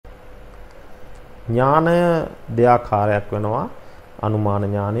ඥානය දෙආකාරයක් වෙනවා. අනුමාන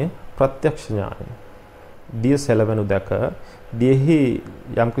ඥානය, ප්‍රත්‍යක්ෂ ඥානය. දිය සැලවෙනු දැක දියෙහි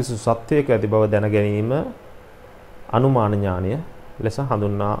යම්කිසි සත්‍යයක ඇති බව දැන ගැනීම අනුමාන ඥානය ලෙස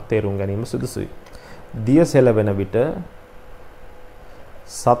හඳුන්වා තේරුම් ගැනීම සුදුසුයි. දිය සැලවෙන විට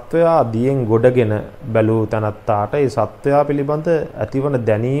සත්වයා දියෙන් ගොඩගෙන බැලූ තැනත්තාට ඒ සත්වයා පිළිබඳ ඇතිවන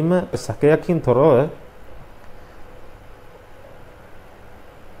දැනීම සැකයකින් තොරව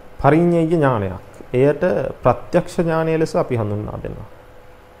පරිඤ්ඤය ඥානයක්. එයට ප්‍රත්‍යක්ෂ ඥානය ලෙස අපි හඳුන්වා දෙනවා.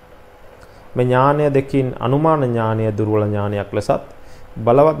 මේ ඥානය දෙකින් අනුමාන ඥානය දුර්වල ඥානයක් ලෙසත්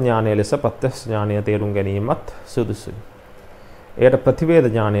බලවත් ඥානය ලෙස ප්‍රත්‍යක්ෂ ඥානය තේරුම් ගැනීමත් සුදුසුයි. එයට ප්‍රතිවේද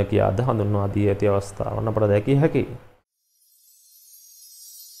ඥානය කියාද හඳුන්වා දී ඇති අවස්ථාවන් අපට දැකිය හැකියි.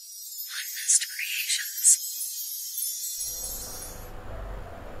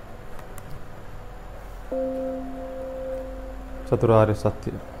 චතුරාර්ය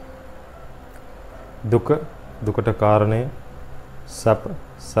සත්‍ය. දුක, දුකට කාරණය,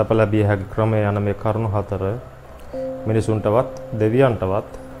 සැප ලැබිය හැකි ක්‍රමය යන මේ කරුණු හතර මිනිසුන්ටවත් දෙවියන්ටවත්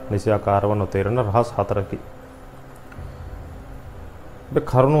නිසියාකාරව නොතේරෙන රහස් හතරකි. මේ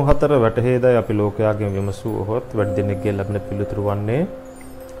කරුණු හතර වැටහෙදයි අපි ලෝකයාගෙන් විමසුවහොත් වැඩි දෙනෙක්ගේ ලැබෙන පිළිතුරු වන්නේ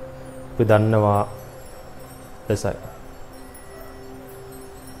අපි දන්නවා ලෙසයි.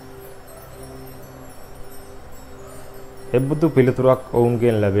 එබඳු පිළිතුරක්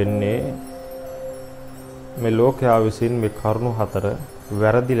ඔවුන්ගෙන් ලැබෙන්නේ මේ ලෝකයා විසින් මේ කරුණු හතර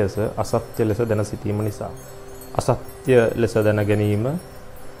වැරදි ලෙස අසත්‍ය ලෙස දැන සිටීම නිසා. අසත්‍ය ලෙස දැන ගැනීම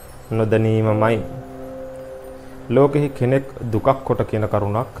නොදැනීමමයි. ලෝකෙහි කෙනෙක් දුකක් කොට කියන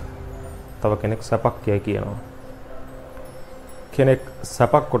කරුණක් තව කෙනෙක් සැපක් යයි කියනවා. කෙනෙක්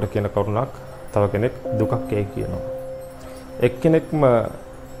සැපක් කොට කියන කරුණක් තව කෙනෙක් දුකක් යයි කියනවා. එක්කෙනෙක්ම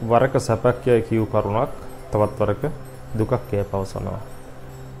වරක සැපක් යයි කියු කරුණක් තවත් වරක දුකක් යයි පවසනවා.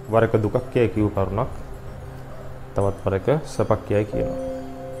 වරක දුකක් යයි කියු කරුණක් තවත් වරක සැපක් යයි කියනවා.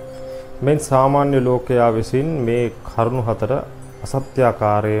 මෙන් සාමාන්‍ය ලෝකයා විසින් මේ කරුණු හතර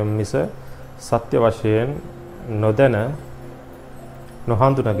අසත්‍යාකාරයෙන් මිස සත්‍ය වශයෙන් නොදැන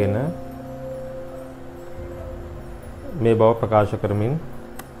නොහඳුනගෙන මේ බව ප්‍රකාශ කරමින්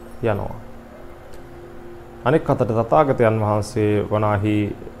යනවා. අනෙක් අතට තථාගතයන් වහන්සේ වනාහි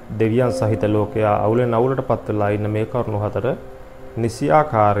දෙවියන් සහිත ලෝකයා අවුලෙන් අවුලට පත් වෙලා ඉන්න මේ කරුණු හතර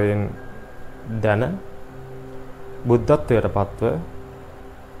නිසියාකාරයෙන් දැන බුද්ධත්වයට පත්ව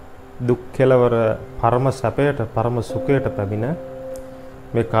දුක් කෙලවර පරම සැපයට පරම සුඛයට පැමිණ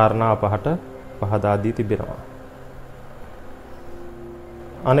මේ කාරණා පහට පහදා දී තිබෙනවා.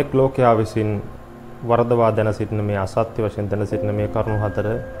 අනෙක් ලෝකයා විසින් වරදවා දැන සිටින මේ අසත්‍ය වශයෙන් දැන සිටින මේ කරුණු හතර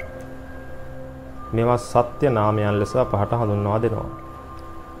මේවා සත්‍ය නාමයන් ලෙස පහට හඳුන්වා දෙනවා.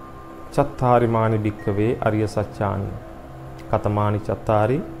 චත්තාරිමානි භික්ඛවේ අරිය සත්‍යානි කතමානි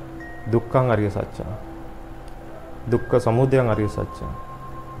චත්තාරි දුක්ඛං අරිය සත්‍යං දුක්ඛ සමුදයං අරිය සත්‍යං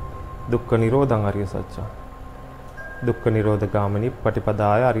දුක්ඛ නිරෝධං අරිය සත්‍යං දුක්ඛ නිරෝධ ගාමිනී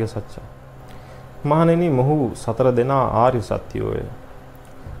පටිපදාය අරිය සත්‍යං. මහණෙනි මොහු සතර දෙනා ආර්ය සත්‍යෝය.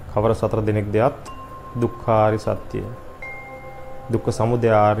 කවර සතර දෙනෙක් දෙයත් දුක්ඛාරි සත්‍යය, දුක්ඛ සමුදය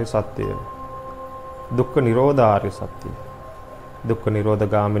ආර්ය සත්‍යය, දුක්ඛ නිරෝධ ආර්ය සත්‍යය, දුක්ඛ නිරෝධ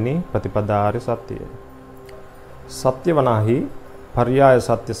ගාමිනී ප්‍රතිපදාාර්ය සත්‍යය. සත්‍ය වනාහි පර්යාය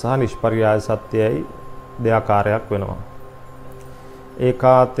සත්‍ය සහ නිෂ්පර්යාය සත්‍යයයි දෙආකාරයක් වෙනවා.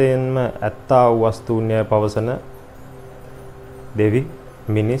 ඒකාතයෙන්ම ඇත්තා වූ වස්තුන්‍ය පවසන දෙවි,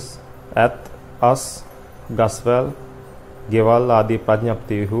 මිනිස්, ඇත්, අස්, ගස්වැල්, ගෙවල් ආදී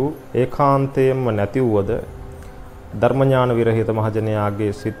ප්‍රඥප්තියහු ඒකාන්තයෙන්ම නැති වූද ධර්ම ඥාන විරහිත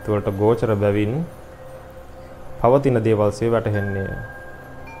මහජනයාගේ සිත් වලට ගෝචර බැවින් පවතින දේවල්සේ වැටහෙන්නේ.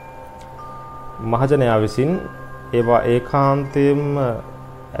 මහජනයා විසින් ඒවා ඒකාන්තයෙන්ම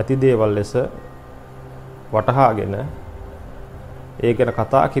ඇති දේවල් ලෙස වටහාගෙන ඒ ගැන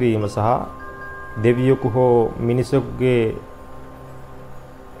කතා කිරීම සහ දෙවියෙකු හෝ මිනිසෙකුගේ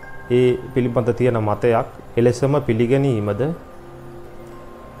ඒ පිළිබඳ තියෙන මතයක් එලෙසම පිළිගැනීමද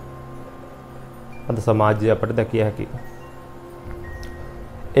අද සමාජය අපට දැකිය හැකියි.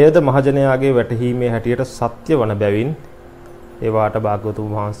 එයද මහජනයාගේ වැටහීමේ හැටියට සත්‍ය වන බැවින් ඒවාට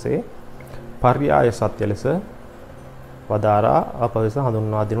භාග්‍යවතුන් වහන්සේ පර්යාය සත්‍ය ලෙස වදාරා අප වෙස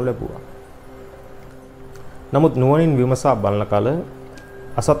හඳුන්වා දෙනු ලැබුවා. නමුත් නුවණින් විමසා බලන කල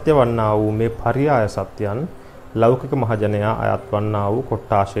අසත්‍ය වන්නා වූ මේ පර්යාය සත්‍යයන් ලෞකික මහජනයා අයත් වන්නා වූ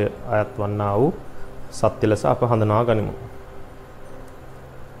කොට්ටාශය අයත් වන්නා වූ සත්‍ය ලෙස අප හඳුනා ගනිමු.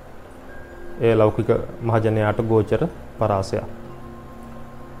 ඒ ලෞකික මහජනයාට ගෝචර පරාසයක්.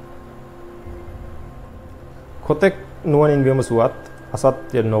 කොතෙක් නුවණින් විමසුවත්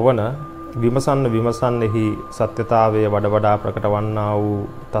අසත්‍ය නොවන විමසන්නෙහි සත්‍යතාවය වඩ වඩා ප්‍රකට වන්නා වූ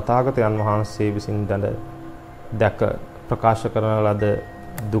තථාගතයන් වහන්සේ විසින් දැක ප්‍රකාශ කරන ලද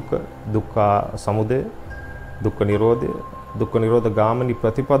දුක, දුක්ඛ සමුදය, දුක්ඛ නිරෝධය, දුක්ඛ නිරෝධ ගාමිනී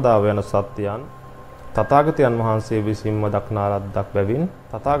ප්‍රතිපදාව යන සත්‍යයන් තථාගතයන් වහන්සේ විසින්ම දක්නා ලද්දක් බැවින්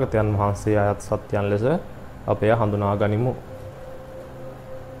තථාගතයන් වහන්සේ ආයත් සත්‍යයන් ලෙස අපය හඳුනා ගනිමු.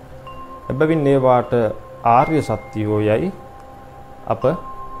 එබැවින් මේවාට ආර්ය සත්‍යෝ යයි අප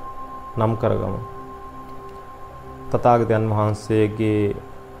නම් කරගමු. තථාගතයන් වහන්සේගේ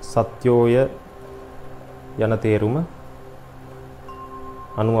සත්‍යෝය යන තේරුම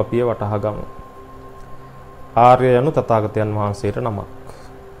අනු අපිය වටහා ගමු. ආර්ය යනු තථාගතයන් වහන්සේට නමක්.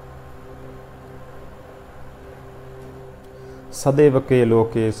 සදේවකේ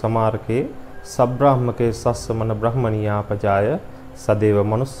ලෝකේ සමාරකේ සබ්‍රාහ්මකේ සස්සමන බ්‍රහ්මනියාපජාය සදේව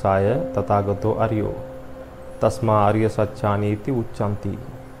මනුස්සාය තථාගතෝ අරියෝ තස්මා ආර්ය සත්‍යානීති උච්චන්ති.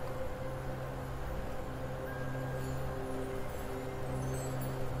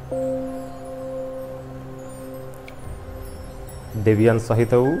 දෙවියන්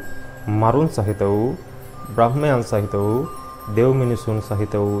සහිත වූ, මරුන් සහිත වූ, බ්‍රහ්මයන් සහිත වූ, දෙව් මිනිසුන්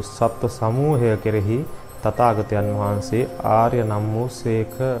සහිත වූ සත්ව සමූහය කෙරෙහි තථාගතයන් වහන්සේ ආර්ය නම් වූ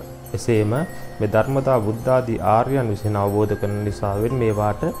සේක. එසේම මේ ධර්මතා බුද්ධාදී ආර්යයන් විසින් අවබෝධ කරන නිසා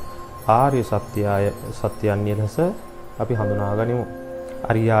මේවාට ආර්ය සත්‍යයන් ලෙස අපි හඳුනා ගනිමු.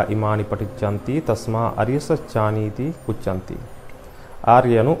 අරියා ඉමානි පටිච්චන්ති තස්මා ආර්ය සත්‍යානීති උච්චන්ති.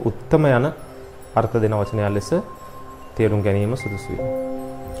 ආර්ය යනු උත්තම යන අර්ථ දෙන වචනය ලෙස තේරුම් ගැනීම සුදුසුයි.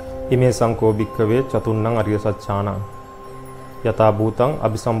 ඉමේ සංකෝ භික්ඛවේ චතුන්නං අරිය සත්‍යානං යතා භූතං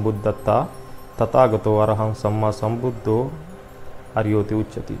අபிසම්බුද්ධත්තා තථාගතෝ අරහං සම්මා සම්බුද්ධෝ අරියෝති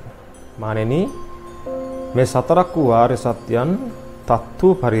උච්චති. මානෙනි මේ සතරක් වූ ආර්ය සත්‍යයන්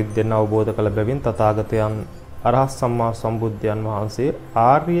තත්ත්ව පරිද්දෙන් අවබෝධ කළ බැවින් තථාගතයන් අරහත් සම්මා සම්බුද්ධයන් වහන්සේ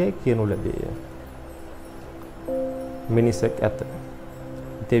ආර්යයි කියනු ලැබේය. මිනිසෙක් ඇත,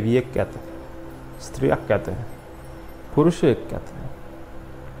 දෙවියෙක් ඇත, ස්ත්‍රියක් ඇත, පුරුෂයෙක් ඇත,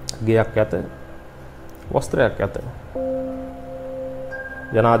 ගෙයක් ඇත, වස්ත්‍රයක් ඇත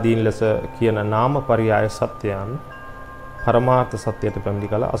යනාදීන් ලෙස කියන නාම පරියාය සත්‍යයන් පරමාර්ථ සත්‍යයට පැමිණි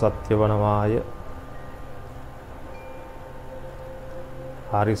කල අසත්‍ය වනවාය.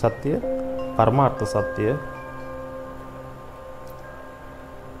 ආර්ය සත්‍ය, පරමාර්ථ සත්‍ය,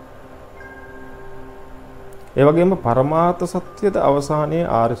 ඒ වගේම පරමාර්ථ සත්‍යද අවසානයේ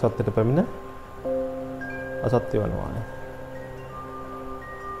ආර්ය සත්‍යයට පැමිණ අසත්‍ය වනවාය.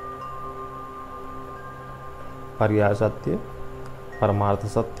 පරියාය සත්‍ය, පරමාර්ථ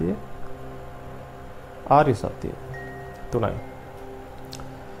සත්‍ය, ආර්ය සත්‍ය තුනයි.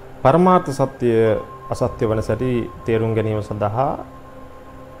 පරමාර්ථ සත්‍ය අසත්‍ය වන සැටි තේරුම් ගැනීම සඳහා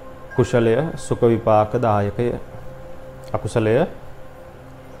කුසලය සුඛ විපාක දායකය, අකුසලය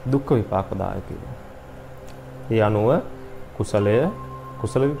දුක්ඛ විපාක දායකය. ඒ අනුව කුසලය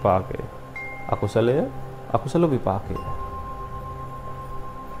කුසල විපාකය, අකුසලය අකුසල විපාකය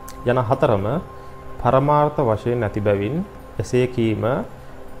යන හතරම පරමාර්ථ වශයෙන් නැති බැවින් එසේ කීම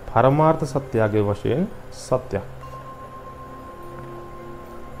පරමාර්ථ සත්‍යයේ වශයෙන් සත්‍යයක්.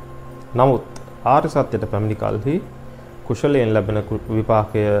 නමුත් ආර්ය සත්‍යයට පැමිණි කලෙහි කුසලයෙන් ලැබෙන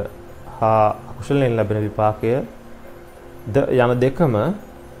විපාකය හා අකුසලයෙන් ලැබෙන විපාකය යන දෙකම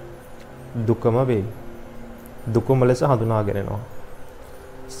දුකම වේ. දුකම ලෙස හඳුනාගෙනවා.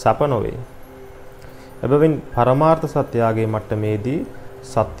 සැප නොවේ. එබැවින් පරමාර්ථ සත්‍යයේ මට්ටමේදී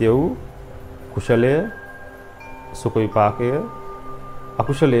සත්‍ය වූ කුසලය සුඛ විපාකය,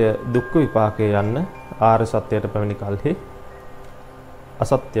 අකුසලය දුක්ඛ විපාකය යන්න ආර්ය සත්‍යයට පැමිණි කලෙහි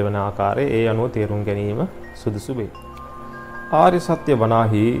අසත්‍ය වන ආකාරය ඒ අනුව තේරුම් ගැනීම සුදුසු වේ. ආර්ය සත්‍ය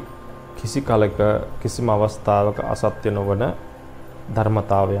වනාහි කිසි කලක කිසිම අවස්ථාවක අසත්‍ය නොවන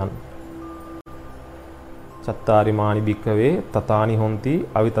ධර්මතාවයන් චත්තාරිමානි භික්ඛවේ තතානි හොಂತಿ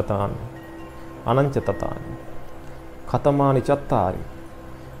අවිතතානි අනංච තතානි කතමානි චත්තාරි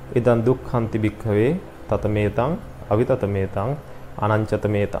ඉදං දුක්ඛන්ති භික්ඛවේ තතමේතං අවිතතමේතං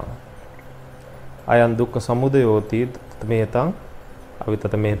අනංචතමේතං අයං දුක්ඛ සමුදයෝති තතමේතං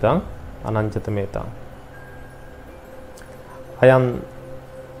අවිතතමේතං අනංචතමේතං අයං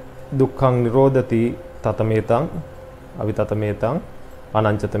දුක්ඛං නිරෝධති තතමේතං අවිතතමේතං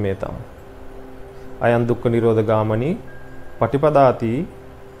අනංචතමේතං අයං දුක්ඛ නිරෝධ ගාමිනී පටිපදාති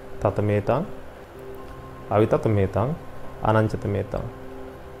තතමේතං අවිතතමේතං අනංචතමේතං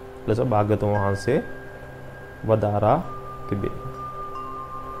ලෙස භාග්‍යවතුන් වහන්සේ වදාරා තිබේ.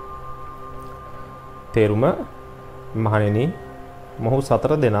 තේරුම මහණෙනි මොහු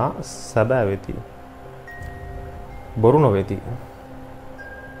සතර දෙනා සැබෑ වෙති. බොරු නොවේති.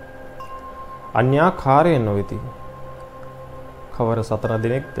 අන්‍යාකාරයෙන් නොවේති. කවර සතර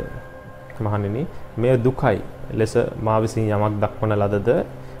දිනෙක්ද? මහණෙනි මේ දුකයි ලෙස මා විසින් යමක් දක්වන ලදද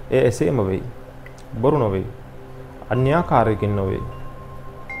ඒ එසේම වෙයි. බොරු නොවේ. අන්‍යාකාරයකින් නොවේ.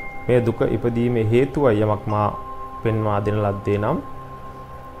 මේ දුක ඉපදීමේ හේතුවයි යමක් මා පෙන්වා දෙන ලද්දේ නම්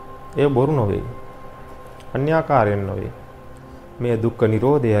එය බොරු නොවේ. අන්‍යාකාරයෙන් නොවේ. මේ දුක්ඛ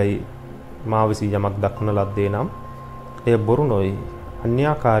නිරෝධයයි මා විසින් යමක් දක්වන ලද්දේ නම් එය බොරු නොවේ.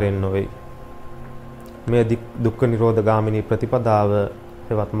 අන්‍යාකාරයෙන් නොවේ. මේ දුක්ඛ නිරෝධ ගාමිනී ප්‍රතිපදාව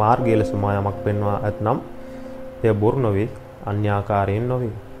එවත් මාර්ගය ලෙස මා යමක් පෙන්වා ඇතනම් එය බොරු නොවේ. අන්‍යාකාරයෙන්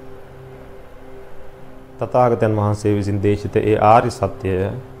නොවේ. තථාගතයන් වහන්සේ විසින් දේශිත ඒ ආර්ය සත්‍යය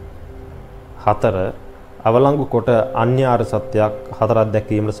හතර අවලංගු කොට අන්‍ය ආර්ය සත්‍යයක් හතරක්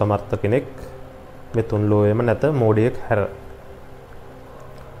දැකීමට සමර්ථ කෙනෙක් මේ තුන් ලෝයෙම නැත මෝඩයෙක් හැර.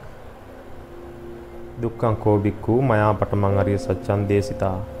 දුක්ඛං කෝ බික්ඛු මයා පඨමං අරිය සත්‍යං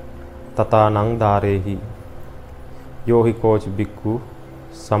දේසිතා තථානං ධාරේහි යෝහි කෝච බික්ඛු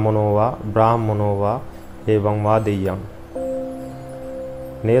සමනෝවා බ්‍රාහ්මනෝවා එවං වා දෙය්‍යං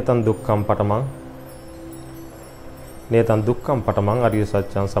නේතං දුක්ඛං පඨමං අරිය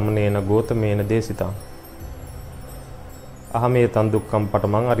සත්‍යං සමනේන ගෝතමේන දේසිතං අහමේතං දුක්ඛං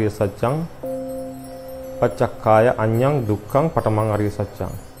පඨමං අරිය සත්‍යං පච්චක්කාය අඤ්ඤං දුක්ඛං පඨමං අරිය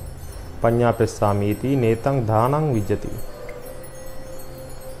සත්‍යං පඤ්ඤාපෙස්සාමීති නේතං දානං විජ්ජති.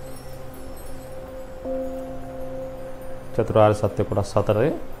 චතුරාර්ය සත්‍ය කොටස්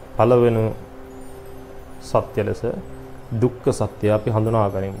හතරේ පළවෙනි සත්‍ය ලෙස දුක්ඛ සත්‍ය අපි හඳුනා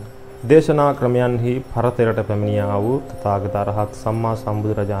ගනිමු. දේශනා ක්‍රමයන්හි පරතරට පැමිණියා වූ තථාගත අරහත් සම්මා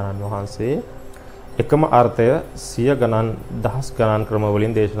සම්බුදුරජාණන් වහන්සේ එකම අර්ථය සිය ගණන් දහස් ගණන් ක්‍රම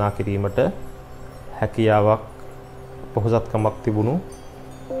වලින් දේශනා කිරීමට හැකියාවක් පොහොසත්කමක් තිබුණු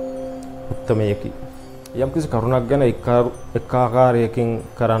උත්තමයෙකි. යම්කිසි කරුණක් ගැන එක් ආකාරයකින්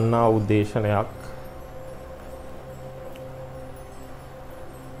කරන්නා වූ දේශනයක්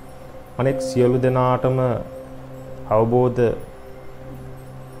අනෙක් සියලු දෙනාටම අවබෝධ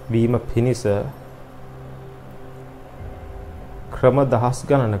වීම පිණිස ක්‍රම දහස්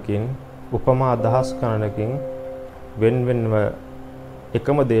ගණනකින් උපමා දහස් ගණනකින් වෙන්වෙන්ව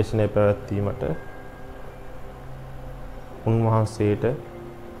එකම දේශනය පැවැත්වීමට උන්වහන්සේට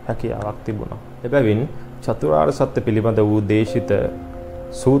හැකියාවක් තිබුණා. එබැවින් චතුරාර්ය සත්‍ය පිළිබඳ වූ දේශිත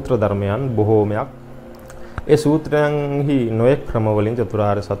සූත්‍ර ධර්මයන් බොහෝමයක් ඒ සූත්‍රයන්හි නොයෙක් ක්‍රම වලින්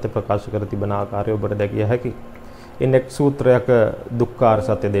චතුරාර්ය සත්‍ය ප්‍රකාශ කර තිබෙන ආකාරය ඔබට දැකිය හැකියි. එක් සූත්‍රයක දුක්ඛාර්ය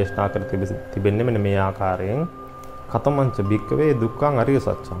සත්‍ය දේශනා කර තිබෙන්නේ මෙන්න මේ ආකාරයෙන් කතමංච භික්කවේ දුක්ඛං අරිය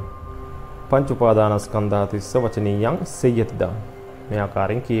සත්‍යං පංච උපාදානස්කන්ධා තිස්ස වචනීයං සේයතිදං මේ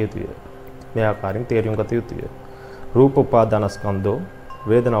ආකාරයෙන් කිය යුතුය. මේ ආකාරයෙන් තේරුම් ගත යුතුය. රූප උපාදානස්කන්ධෝ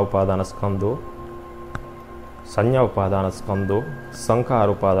වේදනා උපාදානස්කන්ධෝ සංඥා උපාදානස්කන්ධෝ සංඛාර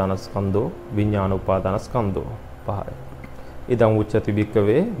උපාදානස්කන්ධෝ විඥාන උපාදානස්කන්ධෝ පහයි. ඉදං උච්චති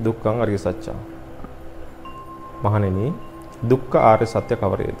භික්කවේ දුක්ඛං අරිය සත්‍යං. මහණෙනි දුක්ඛ ආර්ය සත්‍ය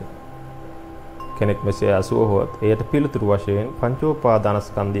කවරේද? කෙනෙක් මෙසේ අසුවහොත් එයට පිළිතුරු වශයෙන්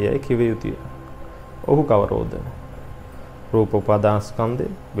පංචෝපාදානස්කන්ධයයි කිව යුතුය. ඔහු කවරෝද? රූප උපාදානස්කන්ධය,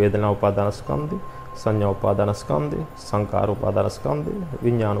 වේදනා උපාදානස්කන්ධය, සංඥා උපාදානස්කන්ධය, සංකාර උපාදානස්කන්ධය,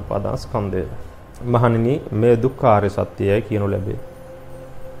 විඥාන උපාදානස්කන්ධය. මහණෙනි මේ දුක්ඛ ආර්ය සත්‍යයයි කියනු ලැබේ.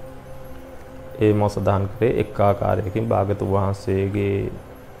 ඒ මොසදාන් කරේ එක් ආකාරයකින් භාගතුන් වහන්සේගේ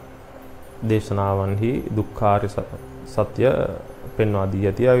දේශනාවන්හි දුක්ඛාර්ය සත්‍ය පෙන්වා දී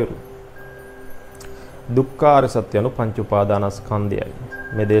ඇති අයුරු. දුක්ඛාර්ය සත්‍ය anu පංච උපාදානස්කන්ධයයි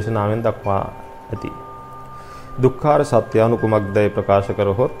මේ දේශනාවෙන් දක්වා ඇති. දුක්ඛාර්ය සත්‍ය anu කුමක්දයි ප්‍රකාශ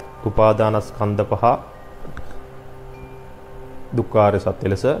කරහොත් උපාදානස්කන්ධ පහ දුක්ඛාර්ය සත්‍ය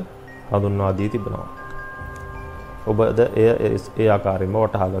ලෙස හඳුන්වා දී තිබෙනවා. ඔබද ඒ ආකාරයෙන්ම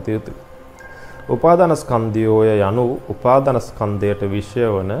වටහා ගත යුතුයි. උපාදානස්කන්ධයෝය යනු උපාදානස්කන්ධයට විෂය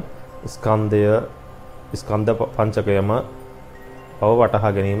වන ස්කන්ධ පංචකයම බව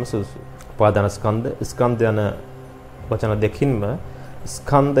වටහා ගැනීම සුදුසු. උපාදානස්කන්ධ ස්කන්ධ යන වචන දෙකින්ම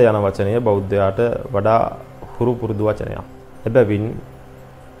ස්කන්ධ යන වචනය බෞද්ධයාට වඩා හුරු පුරුදු වචනයක්. එබැවින්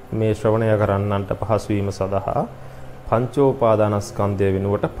මේ ශ්‍රවණය කරන්නන්ට පහසු වීම සඳහා පංචෝපාදානස්කන්ධය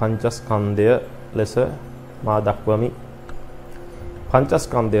වෙනුවට පංචස්කන්ධය ලෙස මා දක්වමි.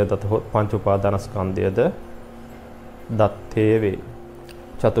 පංචස්කන්ධය දතහොත් පංච උපාදානස්කන්ධයද දත්තේ වේ.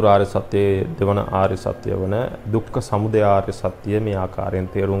 චතුරාර්ය සත්‍යයේ දෙවන ආර්ය සත්‍ය වන දුක්ඛ සමුදය ආර්ය සත්‍ය මේ ආකාරයෙන්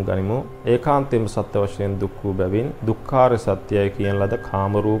තේරුම් ගනිමු. ඒකාන්තයෙන්ම සත්‍ය වශයෙන් දුක් වූ බැවින් දුක්ඛාර්ය සත්‍යය කියන ලද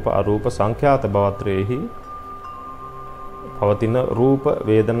කාම රූප අරූප සංඛ්‍යාත භවත්‍රයේහි පවතින රූප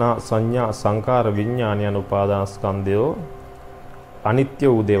වේදනා සංඥා සංකාර විඥාන යන උපාදානස්කන්ධයෝ අනිත්‍ය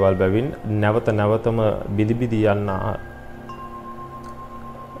වූ දේවල් බැවින් නැවත නැවතම බිලි බිලි යනා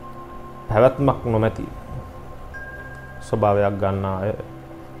පැවැත්මක් නොමැති ස්වභාවයක් ගන්නා අය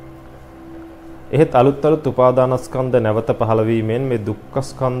එහෙත් අලුත් උපාදානස්කන්ධ නැවත පහළ වීමෙන් මේ දුක්ඛ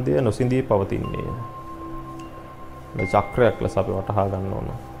ස්කන්ධය නොසිඳී පවතින්නේ. මේ චක්‍රයක් ලෙස අපි වටහා ගන්න ඕන.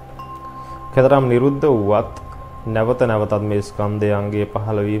 කතරම් නිරුද්ධ වුවත් නැවත නැවතත් මේ ස්කන්ධයන්ගේ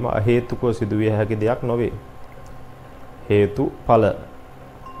පහළවීම අහේතුකව සිදුවිය හැකි දෙයක් නොවේ. හේතු ඵල.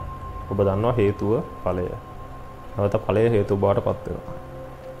 ඔබ දන්නවා හේතුව ඵලය. නැවත ඵලය හේතු බවට පත් වෙනවා.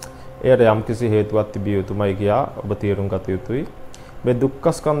 එයට යම්කිසි හේතුවක් තිබිය යුතුමයි කියා ඔබ තේරුම් ගත යුතුයි. මේ දුක්ඛ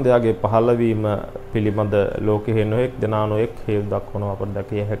ස්කන්ධයගේ පහළවීම පිළිබඳ ලෝකයේ නොඑක් දෙනා නොඑක් හේතු දක්වනවා අපට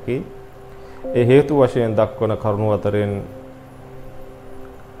දැකිය හැකි. ඒ හේතු වශයෙන් දක්වන කරුණු අතරින්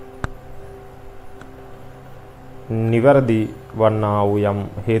නිවැරදි වන්නා වූ යම්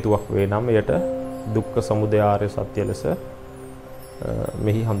හේතුවක් වේ නම් එයට දුක්ඛ සමුදය ආර්ය සත්‍ය ලෙස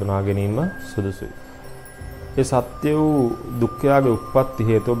මෙහි හඳුනා ගැනීම සුදුසුයි. ඒ සත්‍ය වූ දුක්ඛයාගේ උප්පත්ති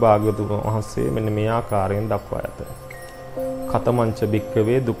හේතුව භාග්‍යවතුන් වහන්සේ මෙන්න මේ ආකාරයෙන් දක්වා ඇත. කතමංච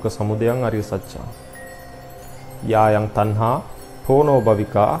භික්ඛවේ දුක්ඛ සමුදයං අරිය සත්‍යං. යායන් තණ්හා පෝනෝ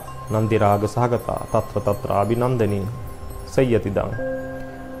භවිකා නන්දි රාග සහගතා తත්‍ර අභිනන්දනී සය්‍යතිදං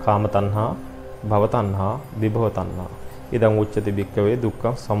කාම තණ්හා භව තණ්හා විභව තණ්හා ඉදං උච්චති භික්ඛවේ දුක්ඛ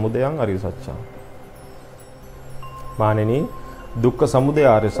සමුදයං අරිය සත්‍යං. මානෙනි දුක්ඛ සමුදය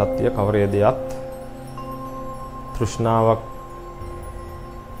ආර්ය සත්‍ය කවරේදයත් තෘෂ්ණාවක්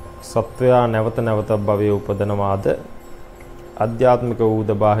සත්වයා නැවත නැවත භවයේ උපදනවාද ආධ්‍යාත්මික වූද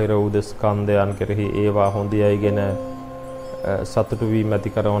බාහිර වූද ස්කන්ධයන් කෙරෙහි ඒවා හොඳයයිගෙන සතුටු වීම ඇති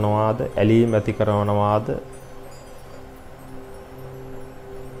කරනවාද ඇලීම ඇති කරනවාද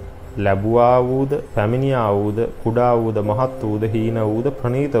ලැබුවා වූද පැමිණියා වූද කුඩා වූද මහත් වූද හීන වූද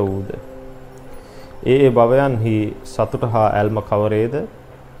ප්‍රණීත වූද ඒ භවයන්හි සතුට හා ඇල්ම කවරේද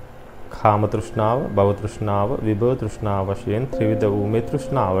කාම තෘෂ්ණාව භව තෘෂ්ණාව විභව තෘෂ්ණාව වශයෙන් ත්‍රිවිධ වූ මේ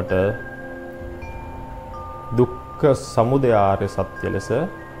තෘෂ්ණාවට දුක්ඛ සමුදය ආර්ය සත්‍ය ලෙස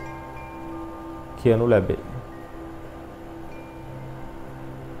කියනු ලැබේ.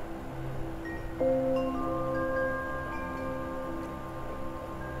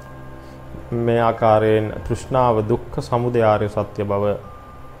 මේ ආකාරයෙන් තෘෂ්ණාව දුක්ඛ සමුදය ආර්ය සත්‍ය බව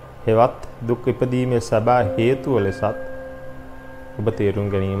හෙවත් දුක් ඉපදීමේ සැබෑ හේතුව ලෙසත් ඔබ තේරුම්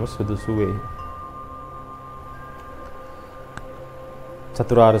ගැනීම සුදුසු වේ.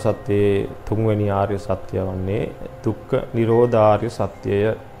 චතුරාර්ය සත්‍යයේ තුන්වෙනි ආර්ය සත්‍ය වන්නේ දුක්ඛ නිරෝධ ආර්ය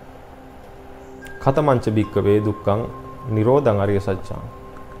සත්‍යය. කතමංච භික්ඛවේ දුක්ඛං නිරෝධං ආර්ය සත්‍යං.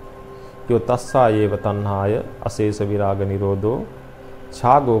 යෝ තස්සායේව තණ්හාය අශේෂ විරාග නිරෝධෝ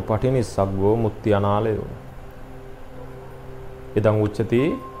ඡාගෝ පටිනිස්සග්ගෝ මුක්ති අනාලයෝ. ඉදං උච්චති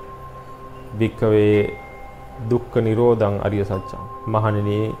භික්ඛවේ දුක්ඛ නිරෝධං අරිය සත්‍යං.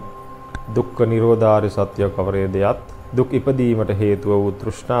 මහණෙනි දුක්ඛ නිරෝධාර්ය සත්‍ය කවරේදයත් දුක් ඉපදීමට හේතුව වූ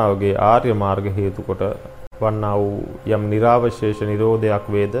තෘෂ්ණාවගේ ආර්ය මාර්ග හේතු කොට වන්නා වූ යම් නිරාවශේෂ නිරෝධයක්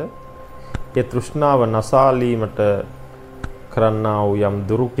වේද ඒ තෘෂ්ණාව නසාලීමට කරන්නා වූ යම්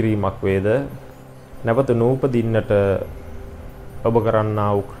දුරු කිරීමක් වේද නැවත නූපදින්නට ඔබ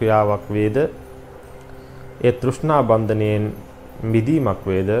කරන්නා වූ ක්‍රියාවක් වේද ඒ තෘෂ්ණා බන්ධනයෙන් මිදීමක්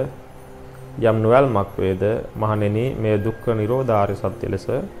වේද යම් නොයල්මක් වේද මහණෙනි මේ දුක්ඛ නිරෝධාර්ය සත්‍ය ලෙස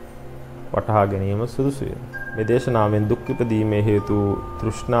වටහා ගැනීම සුදුසුය. මේ දේශනාවෙන් දුක් ඉපදීමේ හේතු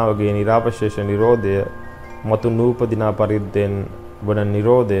තෘෂ්ණාවගේ නිරාවශේෂ නිරෝධය මතු නූපදිනා පරිද්දෙන් වන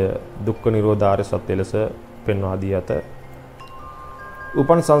නිරෝධය දුක්ඛ නිරෝධාර්ය සත්‍ය ලෙස පෙන්වා දී ඇත.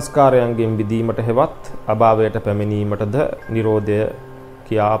 උපන් සංස්කාරයන්ගෙන් මිදීමට හෙවත් අභාවයට පැමිණීමටද නිරෝධය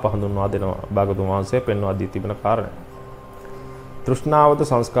කියා පහඳුන්වා දෙනවා භාගතුන් වහන්සේ පෙන්වා දී තිබෙන කාරණය. තෘෂ්ණාවද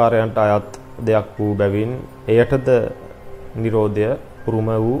සංස්කාරයන්ට අයත් දෙයක් වූ බැවින් එයටද නිරෝධය උරුම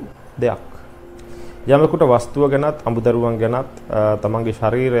වූ දෙයක්. යමෙකුට වස්තුව ගැනත් අමුදරුවන් ගැනත් තමන්ගේ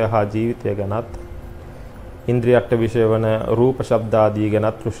ශරීරය හා ජීවිතය ගැනත් ඉන්ද්‍රියට්ඨ විෂය වන රූප ශබ්ද ආදී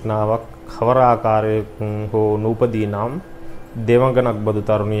ගැනත් තෘෂ්ණාවක් කවර ආකාරයකින් හෝ නූපදී නම් දෙවඟනක් බදු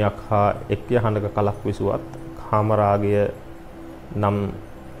තරුණියක් හා එක් යහනක කලක් විසුවත් කාමරාගය නම්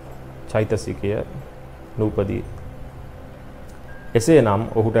චෛතසිකය නූපදී. එසේනම්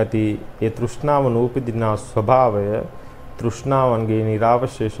ඔහුට ඇති ඒ තෘෂ්ණාව නූපදිනා ස්වභාවය තෘෂ්ණාවන්ගේ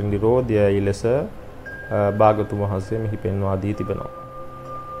නිරාවශේෂ නිරෝධයයි ලෙස භාගතුන් වහන්සේ මෙහි පෙන්වා දී තිබෙනවා.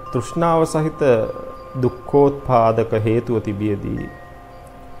 තෘෂ්ණාව සහිත දුක්ඛෝත්පාදක හේතුව තිබියදී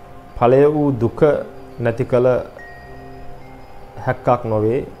ඵලය වූ දුක නැති කල හැක්කක්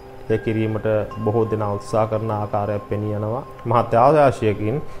නොවේ. ඒ කිරීමට බොහෝ දෙනා උත්සාහ කරන ආකාරයක් පෙනී යනවා. මහත්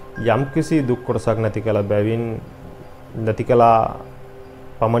ආශායකින් යම්කිසි දුක් කොටසක් නැති කල බැවින් නැති කලා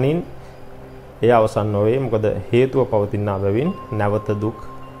පමණින් එය අවසන් නොවේ. මොකද හේතුව පවතිනා බැවින් නැවත දුක්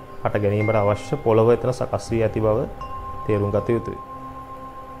හට ගැනීමට අවශ්‍ය පොළව එතන සකස් වී ඇති බව තේරුම් ගත යුතුයි.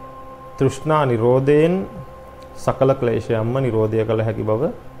 තෘෂ්ණා නිරෝධයෙන් සකල ක්ලේශයන්ම නිරෝධය කළ හැකි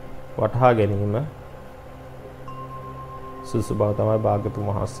බව වටහා ගැනීම සුසු බව තමයි භාග්‍යතුන්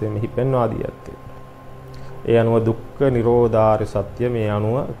වහන්සේ මෙහි පෙන්වා දී ඇත්තේ. ඒ අනුව දුක්ඛ නිරෝධාර්ය සත්‍ය මේ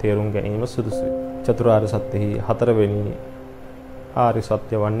අනුව තේරුම් ගැනීම සුදුසුයි. චතුරාර්ය සත්‍යෙහි හතරවෙනි ආර්ය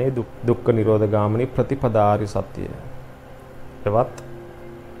සත්‍ය වන්නේ දුක්ඛ නිරෝධ ගාමිනී ප්‍රතිපදාාර්ය සත්‍යය. එවත්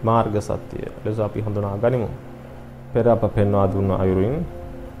මාර්ග සත්‍යය ලෙස අපි හඳුනා ගනිමු. පෙර අප පෙන්වා දුන්න අයුරින්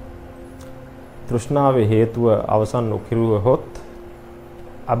තෘෂ්ණාවේ හේතුව අවසන් නොකිරුවහොත්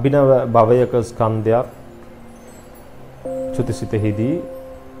අභිනව භවයක ස්කන්ධයක් චුතිසිතෙහිදී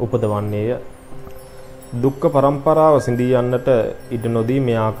උපදවන්නේය. දුක්ඛ පරම්පරාව සිඳී යන්නට ඉඩ නොදී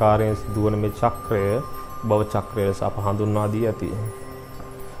මේ ආකාරයෙන් සිදුවන මේ චක්‍රය භව චක්‍රය ලෙස අප හඳුන්වා දී ඇති.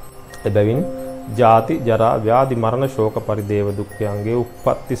 එබැවින් ජාති ජරා ව්‍යාධි මරණ ශෝක පරිදේව දුක්ඛයන්ගේ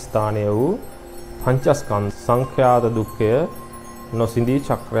උප්පත්ති ස්ථානය වූ පංචස්කන්ධ සංඛ්‍යාත දුක්ඛය නොසිඳී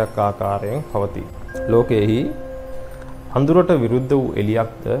චක්‍රයක් ආකාරයෙන් පවතී. ලෝකයේහි අඳුරට විරුද්ධ වූ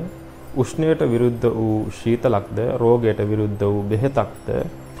එළියක්ද, උෂ්ණයට විරුද්ධ වූ ශීතලක්ද, රෝගයට විරුද්ධ වූ බෙහෙතක්ද,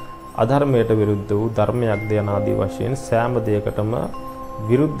 අධර්මයට විරුද්ධ වූ ධර්මයක්ද යන ආදී වශයෙන් සෑම දෙයකටම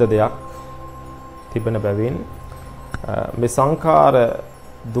විරුද්ධ දෙයක් තිබෙන බැවින් මේ සංඛාර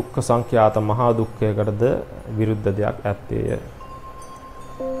දුක්ඛ සංඛ්‍යාත මහා දුක්ඛයකටද විරුද්ධ දෙයක් ඇත්තේය.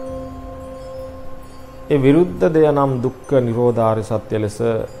 ඒ විරුද්ධ දෙය නම් දුක්ඛ නිරෝධාර්ය සත්‍ය ලෙස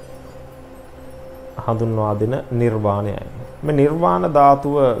හඳුන්වා දෙන නිර්වාණයයි. මේ නිර්වාණ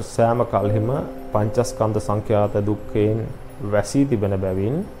ධාතුව සෑම කල්හිම පංචස්කන්ධ සංඛ්‍යාත දුක්ඛයෙන් වැසී තිබෙන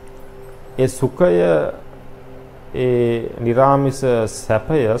බැවින් ඒ සුඛය ඒ නිරාමිස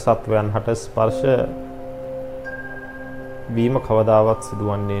සැපය සත්වයන් හට ස්පර්ශ වීම කවදාවත්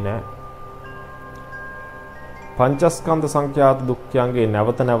සිදුවන්නේ නැහැ. පංචස්කන්ධ සංඛ්‍යාත දුක්ඛයන්ගේ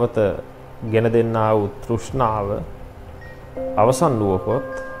නැවත නැවත ගෙන දෙන්නා වූ තෘෂ්ණාව අවසන් වූවොත්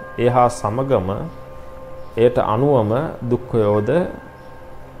එහා සමගම ඒට අනුවම දුක්ඛයෝද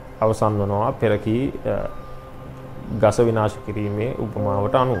අවසන් වනවා පෙරකී ගස විනාශ කිරීමේ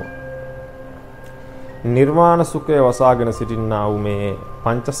උපමාවට අනුව. නිර්වාණ සුඛය වසාගෙන සිටින්නා වූ මේ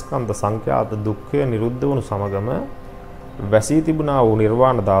පංචස්කන්ධ සංඛ්‍යාත දුක්ඛය නිරුද්ධ වනු සමගම වැසී තිබුණා වූ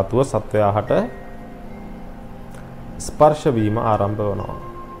නිර්වාණ ධාතුව සත්වයාට ස්පර්ශ වීම ආරම්භ වෙනවා.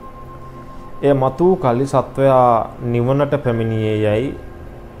 එය මතු කල්ලි සත්වයා නිවනට පැමිණියේ යයි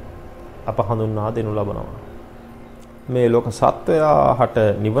අප හඳුන්වා දෙනු ලබනවා. මේ ලෝක සත්වයාට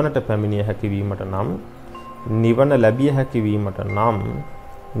නිවනට පැමිණිය හැකි වීමට නම්, නිවන ලැබිය හැකි වීමට නම්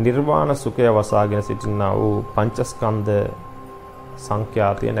නිර්වාණ සුඛය වසාගෙන සිටිනා වූ පංචස්කන්ධ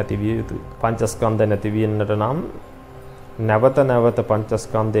සංඛ්‍යාතය නැති විය යුතුයි. පංචස්කන්ධ නැති වෙන්නට නම් නැවත නැවත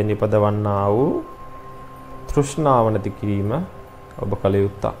පංචස්කන්ධයෙන් නිපදවන්නා වූ තෘෂ්ණාව නැති කිරීම ඔබ කළ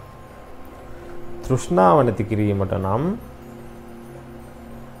යුත්තක්. තෘෂ්ණාව නැති කිරීමට නම්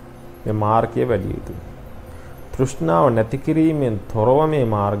මේ මාර්ගය වැඩි යුතුයි. තෘෂ්ණාව නැති කිරීමෙන් තොරව මේ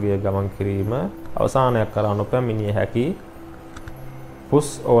මාර්ගය ගමන් කිරීම අවසානයක් කරා නොපැමිණිය හැකි පුස්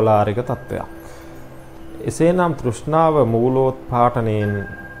ඕලාරික තත්වයක්. එසේනම් තෘෂ්ණාව මූලෝත්පාටනයෙන්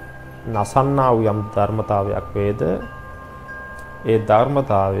නසන්නා වූ යම් ධර්මතාවයක් වේද, ඒ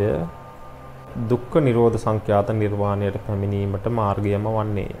ධර්මතාවය දුක්ඛ නිරෝධ සංඛ්‍යාත නිර්වාණයට පැමිණීමට මාර්ගයම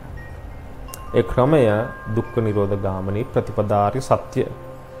වන්නේය. ඒ ක්‍රමය දුක්ඛ නිරෝධ ගාමිනී ප්‍රතිපදාාර්ය සත්‍ය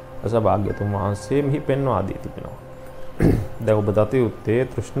ලෙස භාග්‍යතුන් වහන්සේ මෙහි පෙන්වා දී තිබෙනවා. දැන් ඔබ දත යුත්තේ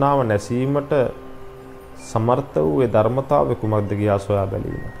තෘෂ්ණාව නැසීමට සමර්ථ වූ ඒ ධර්මතාවය කුමක්ද කියා සොයා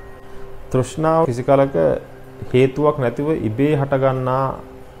බැලීම. තෘෂ්ණාව කිසි කලක හේතුවක් නැතිව ඉබේ හටගන්නා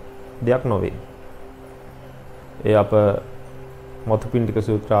දෙයක් නොවේ. ඒ අප මතුපිණ්ඩික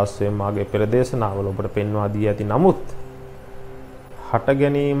සූත්‍රාශ්‍රයෙන් මාගේ පෙර දේශනාවල ඔබට පෙන්වා දී ඇති. නමුත් හට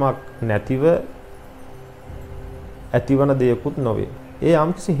ගැනීමක් නැතිව ඇතිවන දෙයක්ුත් නොවේ. ඒ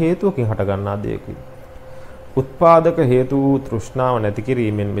යම්කිසි හේතුවකින් හටගන්නා දෙයකි. උත්පාදක හේතු වූ තෘෂ්ණාව නැති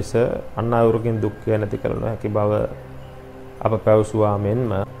කිරීමෙන් මිස අන් අයුරකින් දුක්ඛය නැති කර නොහැකි බව අප පැවසුවා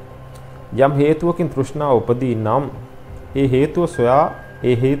මෙන්ම යම් හේතුවකින් තෘෂ්ණාව උපදී නම් ඒ හේතුව සොයා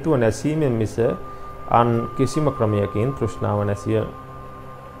ඒ හේතුව නැසීමෙන් මිස අන් කිසිම ක්‍රමයකින් තෘෂ්ණාව නැසිය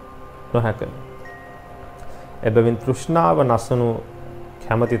නොහැක. එබැවින් තෘෂ්ණාව නැසනු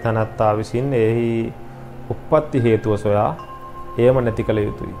කැමැති තනත්තා විසින් එහි උප්පත්ති හේතුව සොයා එයම නැති කළ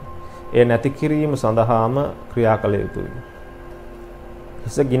යුතුයි. ඒ නැති කිරීම සඳහාම ක්‍රියා කළ යුතුයි.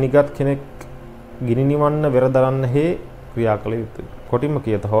 හිස ගිනිගත් කෙනෙක් ගිනි නිවන්න වෙර දරන්න හේ ක්‍රියා කළ යුතුයි. කොටින්ම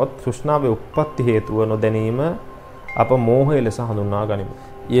කියතහොත් තෘෂ්ණාවේ උප්පත්ති හේතුව නොදැනීම අප මෝහය ලෙස හඳුන්වා ගනිමු.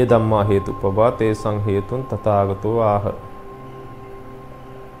 යේ ධම්මා හේතුප්පවා තේසං හේතුන් තථාගතෝ ආහ.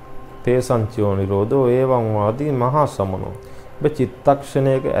 තේසං චෝ නිරෝධෝ එවං වාදී මහා සමනෝ.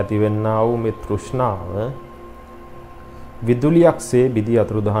 චිත්තක්ෂණයක ඇතිවෙන්නා වූ මේ තෘෂ්ණාව විදුලියක්සේ බිදී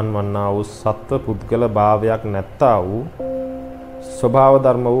අතුරුදහන් වන්නා වූ සත්ව පුද්ගල භාවයක් නැත්තා වූ ස්වභාව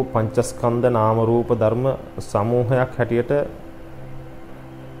ධර්ම වූ පංචස්කන්ධ නාම රූප ධර්ම සමූහයක් හැටියට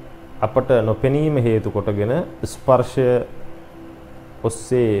අපට නොපෙනීම හේතු කොටගෙන ස්පර්ශය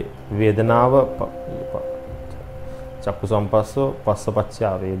ඔස්සේ වේදනාව චක්කු සම්පස්සෝ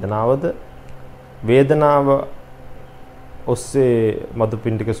පස්සපච්චා වේදනාවද වේදනාව ඔස්සේ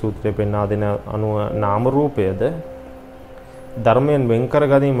මදුපිණ්ඩික සූත්‍රයේ පෙන්වා දෙන අනුව නාම රූපයද ධර්මයෙන් වෙන් කර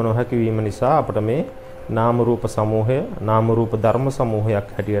ගැනීම නොහැකි වීම නිසා අපට මේ නාම රූප සමූහය නාම රූප ධර්ම සමූහයක්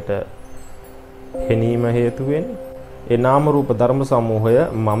හැටියට හෙනීම හේතු වෙන්නේ. ඒ නාම රූප ධර්ම සමූහය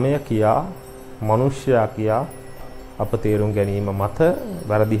මමය කියා මනුෂ්‍යයා කියා අප තේරුම් ගැනීම මත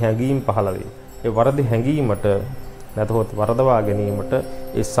වැරදි හැඟීම් පහළ වේ. ඒ වැරදි හැඟීමට නැතහොත් වරදවා ගැනීමට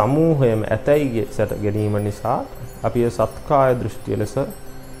ඒ සමූහයම ඇතැයි සැට ගැනීම නිසා අපි ඒ සත්කාය දෘෂ්ටිය ලෙස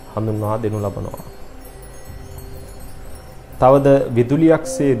හඳුන්වා දෙනු ලබනවා. තවද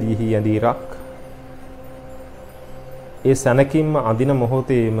විදුලියක්සේ දීහි ඇඳීරක් ඒ සැනකින්ම අඳින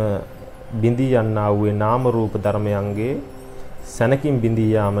මොහොතේම බිඳී යන්නා වූ නාම රූප ධර්මයන්ගේ සැනකින් බිඳී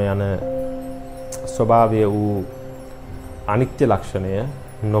යාම යන ස්වභාවය වූ අනිත්‍ය ලක්ෂණය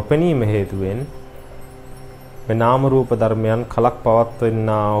නොපෙනීම හේතුවෙන් මේ නාම රූප ධර්මයන් කලක්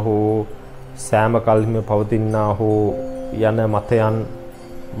පවත්වන්නා හෝ සෑම කල්හිම පවතිනා හෝ යන මතයන්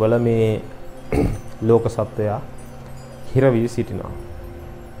වල මේ ලෝක සත්වයා හිර වී සිටිනවා.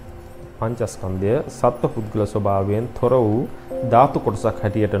 පංචස්කන්ධය සත්ව පුද්ගල ස්වභාවයෙන් තොර වූ ධාතු කොටසක්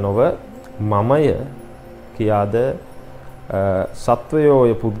හැටියට නොව මමය කියාද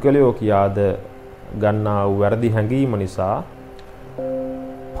සත්වයෝය පුද්ගලයෝ කියාද ගන්නා වූ වැරදි හැඟීම නිසා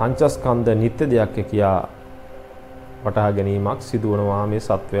පංචස්කන්ධ නිත්‍ය දෙයක් කියා වටහා ගැනීමක් සිදුවනවා මේ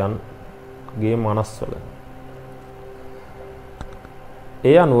සත්වයන්ගේ මනස්වල.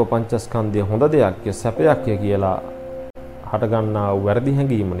 ඒ අනුව පංචස්කන්ධය හොඳ දෙයක්ය සැපයක්ය කියලා හටගන්නා වූ වැරදි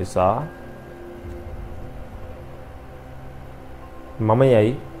හැඟීම නිසා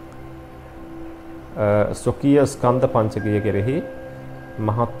මමයයි ස්වකීය ස්කන්ධ පංචකය කෙරෙහි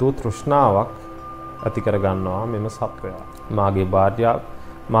මහත් වූ තෘෂ්ණාවක් ඇති කර ගන්නවා මෙම සත්වයා. මාගේ භාර්යාව,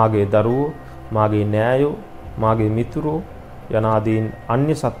 මාගේ දරුවෝ, මාගේ නෑයෝ, මාගේ මිතුරෝ යනාදීන්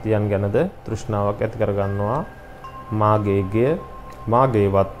අන්‍ය සත්‍යයන් ගැනද තෘෂ්ණාවක් ඇති කර ගන්නවා. මාගේ ගෙය, මාගේ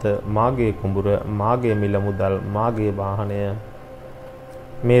වත්ත, මාගේ කුඹුර, මාගේ මිල මුදල්, මාගේ වාහනය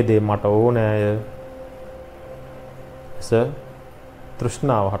මේ දේ මට ඕනෑය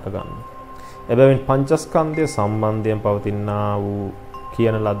තෘෂ්ණාව හට ගන්නවා. එබැවින් පංචස්කන්ධය සම්බන්ධයෙන් පවතිනා වූ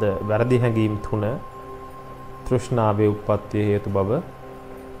කියන ලද වැරදි හැඟීම් තුන තෘෂ්ණාවේ උප්පත්තිය හේතු බව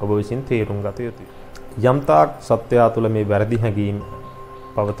ඔබ විසින් තේරුම් ගත යුතුයි. යම්තාක් සත්‍යය තුළ මේ වැරදි හැඟීම්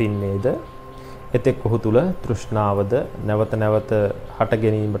පවතින්නේද එතෙක් ඔහු තුළ තෘෂ්ණාවද නැවත නැවත හට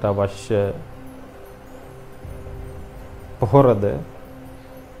ගැනීමට අවශ්‍ය පොහොරද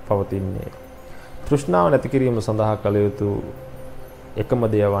පවතින්නේ. තෘෂ්ණාව නැති කිරීම සඳහා කළ යුතු එකම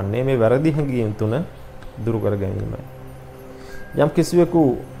දෙය වන්නේ මේ වැරදි හැඟීම් තුන දුරු කර ගැනීමයි. යම් කිසිවෙකු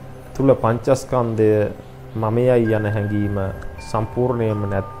තුල පංචස්කන්ධය මමයයි යන හැඟීම සම්පූර්ණයෙන්ම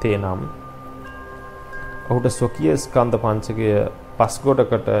නැත්තේ නම් ඔහුට ස්වකීය ස්කන්ධ පංචකය පස්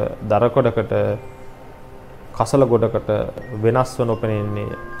ගොඩකට, දර ගොඩකට, කසල ගොඩකට වෙනස්ව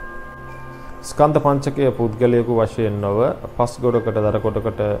නොපෙනෙන්නේ. ස්කන්ධ පංචකය පුද්ගලයෙකු වශයෙන් නොව පස් ගොඩකට, දර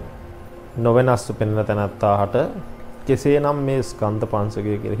ගොඩකට නොවෙනස්ව පෙනෙන තැනැත්තාට කෙසේනම් මේ ස්කන්ධ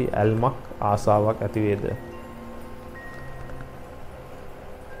පංචකය කෙරෙහි ඇල්මක්, ආසාවක් ඇති වේද?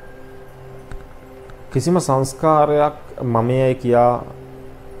 කිසිම සංස්කාරයක් මමයයි කියා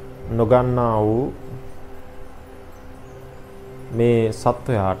නොගන්නා වූ මේ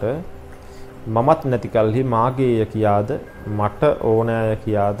සත්වයාට මමත් නැති කල්හි මාගේය කියාද මට ඕනෑය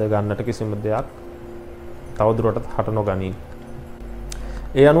කියාද ගන්නට කිසිම දෙයක් තවදුරටත් හට නොගනී.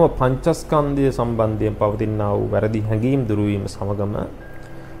 ඒ අනුව පංචස්කන්ධය සම්බන්ධයෙන් පවතිනා වූ වැරදි හැඟීම් දුරු වීම සමගම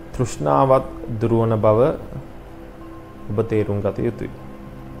තෘෂ්ණාවත් දුරු වන බව ඔබ තේරුම් ගත යුතුයි.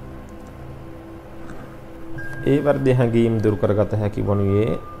 ඒ වැරදි හැඟීම් දුරු කරගත හැකි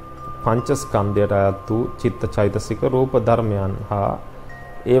වනුයේ පංචස්කන්ධයට අයත් වූ චිත්ත චෛතසික රූප ධර්මයන් හා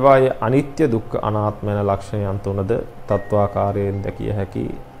ඒවායේ අනිත්‍ය දුක්ඛ අනාත්ම යන ලක්ෂණයන් තුනද තත්වාකාරයෙන් දැකිය හැකි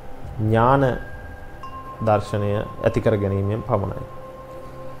ඥාන දර්ශනය ඇති කර ගැනීමෙන් පමණයි.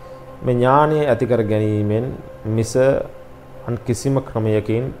 මේ ඥානය ඇති කර ගැනීමෙන් මිස අන් කිසිම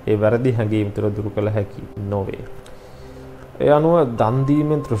ක්‍රමයකින් ඒ වැරදි හැඟීම් තුළ දුරු කළ හැකි නොවේ. ඒ අනුව දන්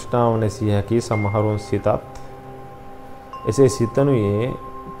දීමෙන් තෘෂ්ණාව නැසිය හැකි සමහරුන් සිතත් එසේ සිතනුයේ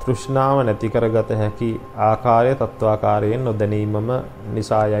තෘෂ්ණාව නැති කරගත හැකි ආකාරය තත්වාකාරයෙන් නොදැනීමම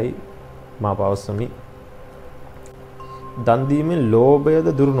නිසායයි මා පවසමි. දන් දීමෙන් ලෝභයද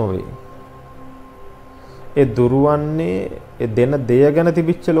දුරු නොවේ. ඒ දුරවන්නේ ඒ දෙන දෙය ගැන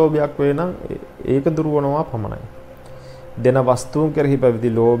තිබිච්ච ලෝභයක් වේ නම් ඒක දුරවනවා පමණයි. දෙන වස්තුන් කෙරෙහි පැවති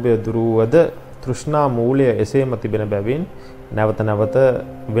ලෝභය දුරු වද තෘෂ්ණා මූලය එසේම තිබෙන බැවින් නැවත නැවත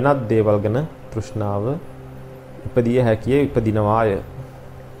වෙනත් දේවල් ගැන තෘෂ්ණාව ඉපදිය හැකිය ඉපදිනවාය.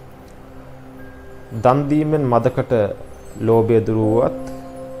 දන් දීමෙන් මදකට ලෝභය දුරු වුවත්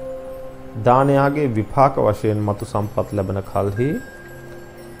දානයාගේ විපාක වශයෙන් මතු සම්පත් ලැබෙන කල්හි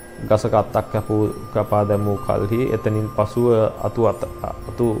ගසක අත්තක් කපා දැමූ කල්හි එතනින් පසුව අතු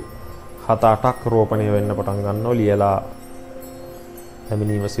 7-8ක් රෝපණය වෙන්න පටන් ගන්නවා ලියලා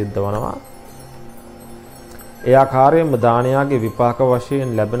පැමිණීම සිද්ධ වනවා. ඒ ආකාරයෙන්ම දානයාගේ විපාක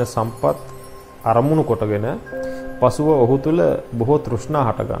වශයෙන් ලැබෙන සම්පත් අරමුණු කොටගෙන පසුව ඔහු තුල බොහෝ තෘෂ්ණා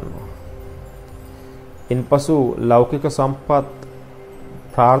හට ගන්නවා. ඉන්පසු ලෞකික සම්පත්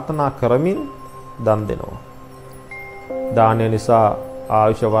ප්‍රාර්ථනා කරමින් දන් දෙනවා. දානය නිසා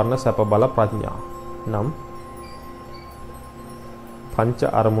ආයුෂ වර්ණ සැප බල ප්‍රඥා නම් පංච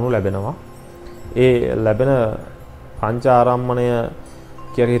අරමුණු ලැබෙනවා. ඒ ලැබෙන පංච ආරම්මණය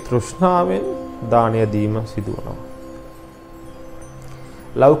කෙරෙහි තෘෂ්ණාවෙන් දානය දීම සිදුවනවා.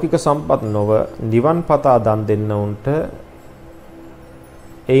 ලෞකික සම්පත් නොව නිවන් පතා දන් දෙන්න උන්ට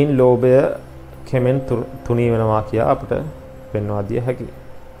එයින් ලෝභය කෙමෙන් තුනී වෙනවා කියා අපිට පෙන්වා දිය හැකියි.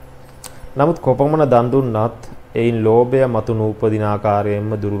 නමුත් කොපමණ දන් දුන්නත් එයින් ලෝභය මතු නූපදින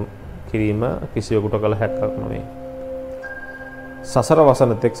ආකාරයෙන්ම දුරු කිරීම කිසියෙකුට කළ හැක්කක් නොවේ. සසර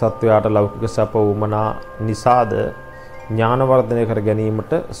වසන තෙක් සත්වයාට ලෞකික සැප උමනා නිසාද ඥාන වර්ධනය කර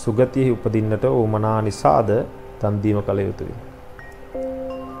ගැනීමට සුගතියෙහි උපදින්නට උමනා නිසාද දන් දීම කළ යුතුය.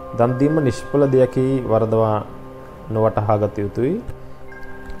 දන් දීම නිෂ්ඵල දෙයකි වරදවා නොවටහා ගත යුතුයි.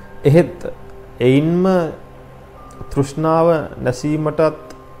 එහෙත් එයින්ම තෘෂ්ණාව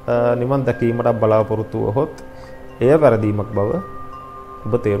නැසීමටත් නිවන් දැකීමට බලාපොරොත්තු වහොත් එය වැරදීමක් බව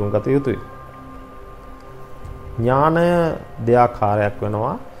ඔබ තේරුම් ගත යුතුයි. ඥානය දෙආකාරයක්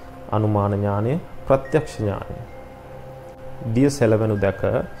වෙනවා. අනුමාන ඥානය, ප්‍රත්‍යක්ෂ ඥානය. දිය සැලවෙනු දැක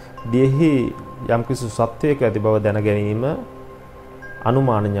දියෙහි යම්කිසි සත්‍යයක ඇති බව දැන ගැනීම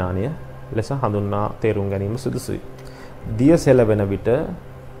අනුමාන ඥානය ලෙස හඳුන්වා තේරුම් ගැනීම සුදුසුයි. දිය සැලවෙන විට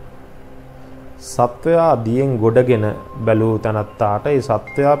සත්වයා දියෙන් ගොඩගෙන බැලූ තැනත්තාට ඒ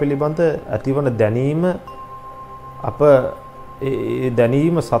සත්වයා පිළිබඳ ඇතිවන දැනීම ඒ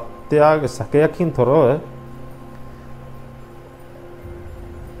දැනීම සත්‍යයේ සැකයකින් තොරව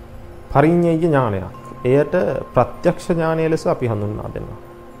පරිඤ්ඤය ඥානයක්. එයට ප්‍රත්‍යක්ෂ ඥානය ලෙස අපි හඳුන්වා දෙනවා.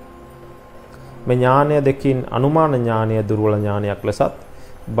 මේ ඥානය දෙකින් අනුමාන ඥානය දුර්වල ඥානයක් ලෙසත්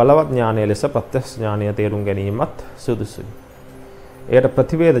බලවත් ඥානය ලෙස ප්‍රත්‍යක්ෂ ඥානය තේරුම් ගැනීමත් සුදුසුයි. එයට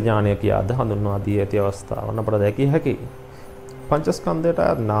ප්‍රතිවේද ඥානය කියාද හඳුන්වා දී ඇති අවස්ථාවන් අපට දැකිය හැකියි. පංචස්කන්ධයට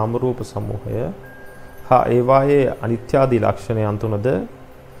අයත් නාම රූප සමූහය හා ඒවායේ අනිත්‍ය ආදී ලක්ෂණයන් තුනද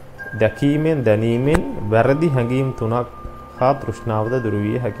දැකීමෙන් දැනීමෙන් වැරදි හැඟීම් තුනක් හා තෘෂ්ණාවද දුරු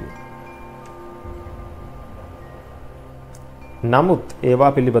විය හැකියි. නමුත්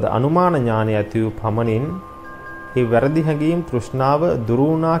ඒවා පිළිබඳ අනුමාන ඥානය ඇති වූ පමණින් ඒ වැරදි හැඟීම් තෘෂ්ණාව දුරු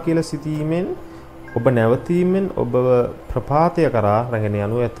වුණා කියලා සිතීමෙන් ඔබ නැවතීමෙන් ඔබව ප්‍රපාතය කරා රැගෙන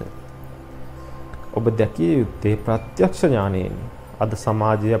යනු ඇත. ඔබ දැකිය යුත්තේ ප්‍රත්‍යක්ෂ ඥානයෙන්. අද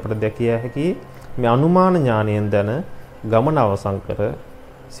සමාජයේ අපට දැකිය හැකි මේ අනුමාන ඥානයෙන් දැන ගමන අවසන් කර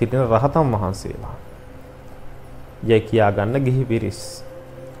සිටින රහතන් වහන්සේලා. යයි කියා ගන්න ගිහි පිරිස්.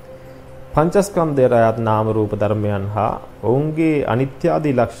 පංචස්කන්ධයට අයත් නාම රූප ධර්මයන් හා ඔවුන්ගේ අනිත්‍ය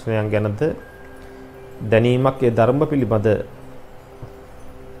ආදී ලක්ෂණයන් ගැනද දැනීමක් ඒ ධර්ම පිළිබඳ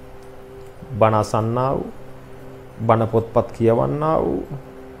බණ අසන්නා වූ බණ පොත්පත් කියවන්නා වූ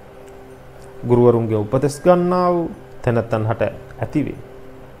ගුරුවරුන්ගේ උපදෙස් ගන්නා වූ තැනැත්තන් හට ඇතිවේ.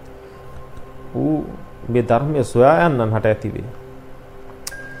 ඌ මේ ධර්මය සොයා යන්නන් හට ඇතිවේ.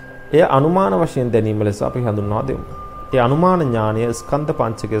 එය අනුමාන වශයෙන් දැනීම ලෙස අපි හඳුන්වා දෙමු. ඒ අනුමාන ඥානය ස්කන්ධ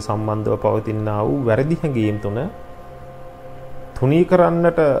පංචකය සම්බන්ධව පවතිනා වූ වැරදි හැඟීම් තුනී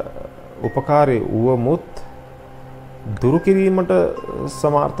කරන්නට උපකාරී වූමුත් දුරු කිරීමට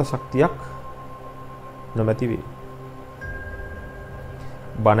සමර්ථ ශක්තියක් නොමැති වේ.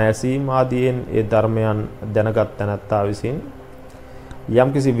 බණ ඇසීම ආදීන් ඒ ධර්මයන් දැනගත් තැනැත්තා විසින්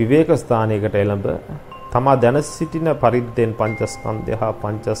යම්කිසි විවේක ස්ථානයකට එළඹ තමා දැන සිටින පරිද්දෙන් පංචස්කන්ධය හා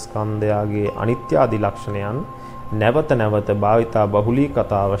පංචස්කන්ධයාගේ අනිත්‍ය ආදී ලක්ෂණයන් නැවත නැවත භාවිතා බහුලී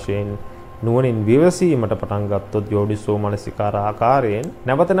කතා වශයෙන් නුවණින් විමසීමට පටන් ගත්තොත් යෝනිසෝ මනසිකාර ආකාරයෙන්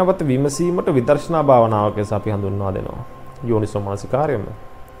නැවත නැවත විමසීමට විදර්ශනා භාවනාවක් ලෙස අපි හඳුන්වා දෙනවා. යෝනිසෝ මනසිකාරයම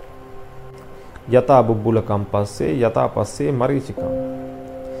යතා බුබ්බුලකම් පස්සේ යතා පස්සේ මරීචිකම්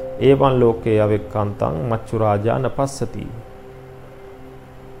ඒවන් ලෝකේ අවෙක්කාන්තං මච්චු රාජාන පස්සති.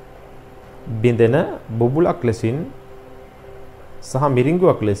 බින්දෙන බුබුලක් ලෙසින් සහ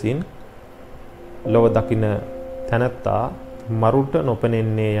මිරිඟුවක් ලෙසින් ලොව දකින තැනැත්තා මරුට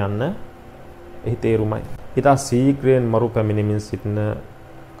නොපෙනෙන්නේ යන්න එහි තේරුමයි. ඉතා සීක්‍රයෙන් මරු පැමිණෙමින් සිටින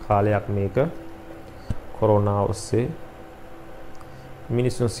කාලයක් මේක. කොරෝනා ඔස්සේ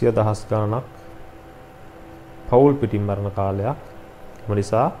මිනිසුන් සිය දහස් ගණනක් පෞල් පිටින් මරණ කාලයක්. ඒ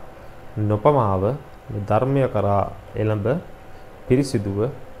නිසා නොපමාව මේ ධර්මය කරා එළඹ පිරිසිදුව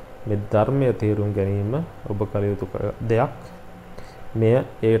මේ ධර්මය තේරුම් ගැනීම ඔබ කළ යුතු දෙයක්. මෙය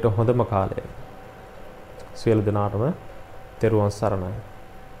ඒට හොඳම කාලයයි. සියලු දෙනාටම තෙරුවන් සරණයි.